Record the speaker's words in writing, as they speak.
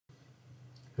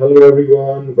Hello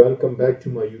everyone, welcome back to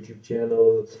my YouTube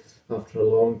channel after a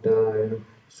long time.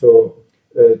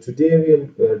 Today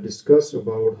we'll discuss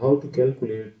about how to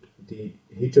calculate the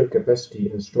heater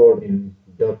capacity installed in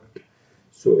duct.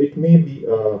 So it may be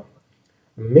a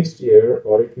mixed air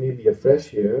or it may be a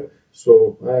fresh air.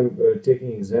 So I'm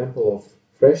taking example of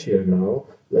fresh air now.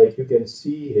 Like you can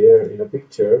see here in a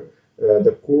picture,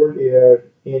 the cold air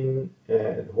in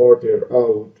and hot air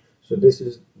out. So this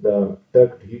is the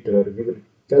duct heater. We will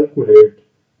calculate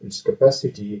its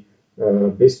capacity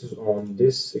based on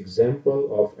this example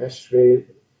of X-ray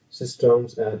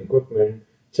systems and equipment,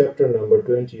 chapter number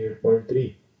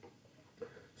 28.3.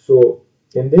 So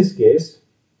in this case,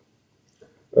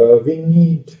 we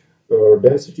need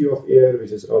density of air,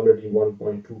 which is already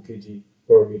 1.2 kg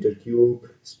per meter cube,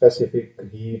 specific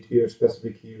heat, air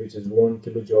specific heat, which is 1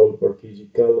 kilojoule per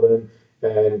kg Kelvin,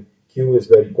 and Q is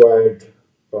the required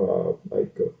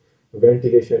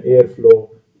ventilation airflow.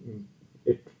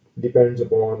 It depends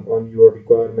upon your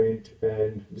requirement,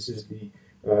 and this is the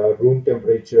room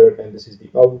temperature, and this is the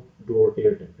outdoor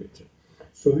air temperature.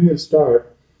 So we will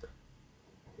start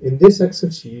in this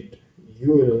Excel sheet.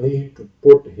 You will need to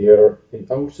put here an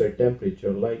outside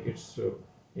temperature, like it's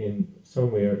in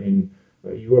somewhere in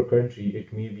your country.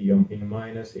 It may be in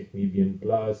minus, it may be in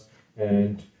plus,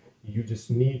 and you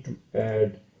just need to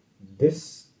add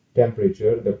this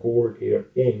temperature, the cold air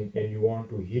in, and you want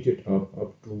to heat it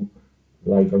up to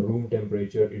like a room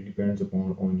temperature. It depends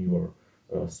upon on your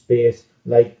space.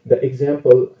 Like the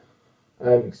example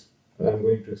I'm, I'm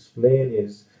going to explain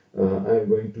is I'm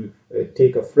going to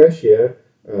take a fresh air,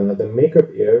 the makeup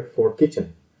air for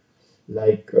kitchen.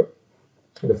 Like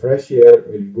the fresh air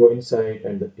will go inside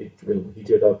and it will heat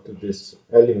it up to this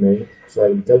element. So I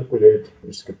will calculate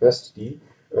its capacity.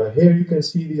 Here you can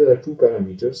see these are two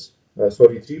parameters.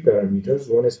 Three parameters.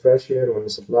 One is fresh air, one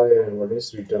is supply air, and one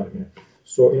is return air.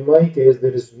 So in my case,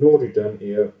 there is no return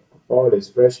air, all is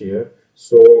fresh air.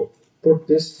 So put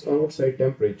this outside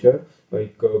temperature,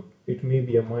 like it may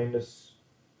be a minus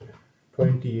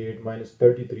 28, minus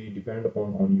 33, depend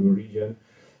upon on your region,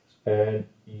 and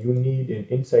you need an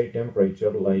inside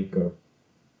temperature like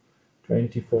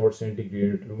 24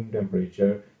 centigrade room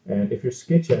temperature. And if it's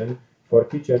kitchen, for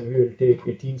kitchen we will take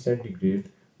 18 centigrade.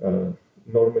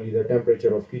 Normally the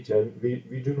temperature of kitchen,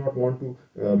 we do not want to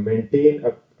maintain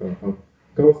a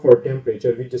comfort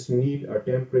temperature. We just need a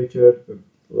temperature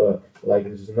like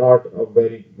it's not a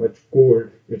very much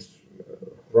cold. It's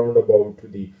roundabout to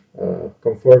the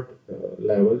comfort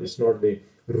level. It's not the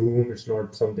room, it's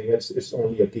not something else, it's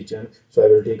only a kitchen. So I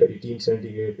will take a 18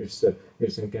 centigrade. It's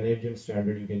in Canadian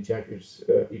standard, you can check. It's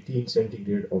 18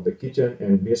 centigrade of the kitchen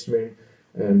and basement,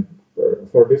 and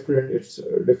for different, it's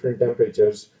different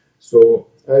temperatures. So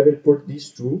I will put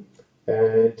these two,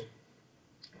 and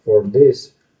for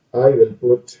this I will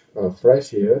put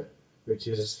fresh air, which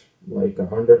is like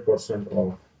 100%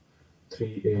 of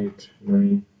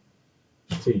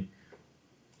 3893,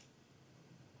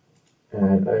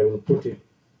 and I will put it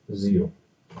 0,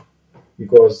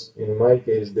 because in my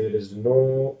case there is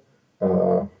no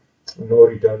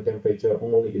return temperature,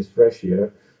 only is fresh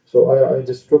air. So I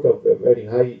just took a very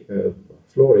high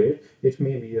flow rate. It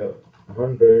may be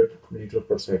 100 liter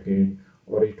per second,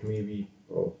 or it may be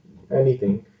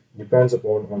anything, depends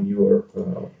upon on your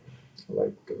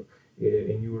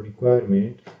in your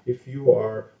requirement. If you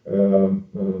are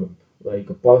like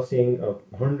passing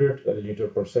 100 liter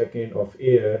per second of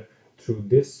air through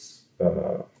this,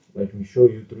 let me show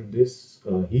you, through this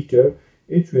heater,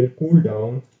 it will cool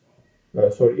down,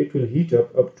 it will heat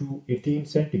up to 18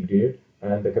 centigrade,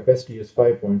 and the capacity is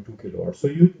 5.2 kilowatts. So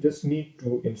you just need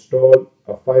to install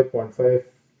a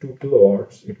 5.52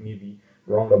 kilowatts. It may be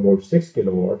around about 6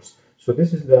 kilowatts. So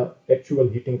this is the actual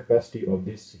heating capacity of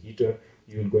this heater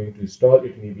you are going to install.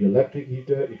 It may be electric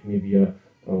heater, it may be a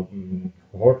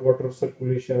hot water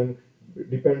circulation. It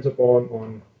depends upon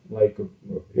on, like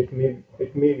it may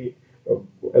be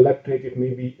electric, it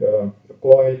may be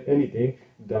coil, anything.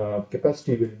 The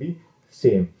capacity will be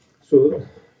same. So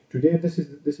today this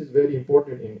is very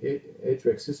important in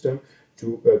HVAC system,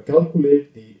 to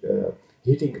calculate the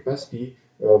heating capacity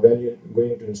when you're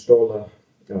going to install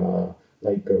a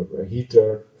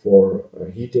heater for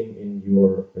heating in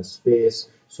your space.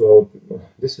 So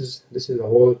this is the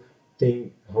whole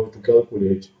thing, how to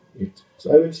calculate it.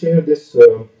 So I will share this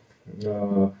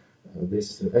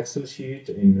Excel sheet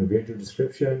in a video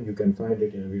description. You can find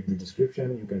it in a video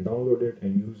description. You can download it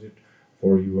and use it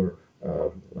for your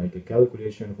like a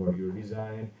calculation for your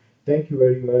design. Thank you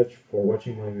very much for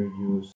watching my videos.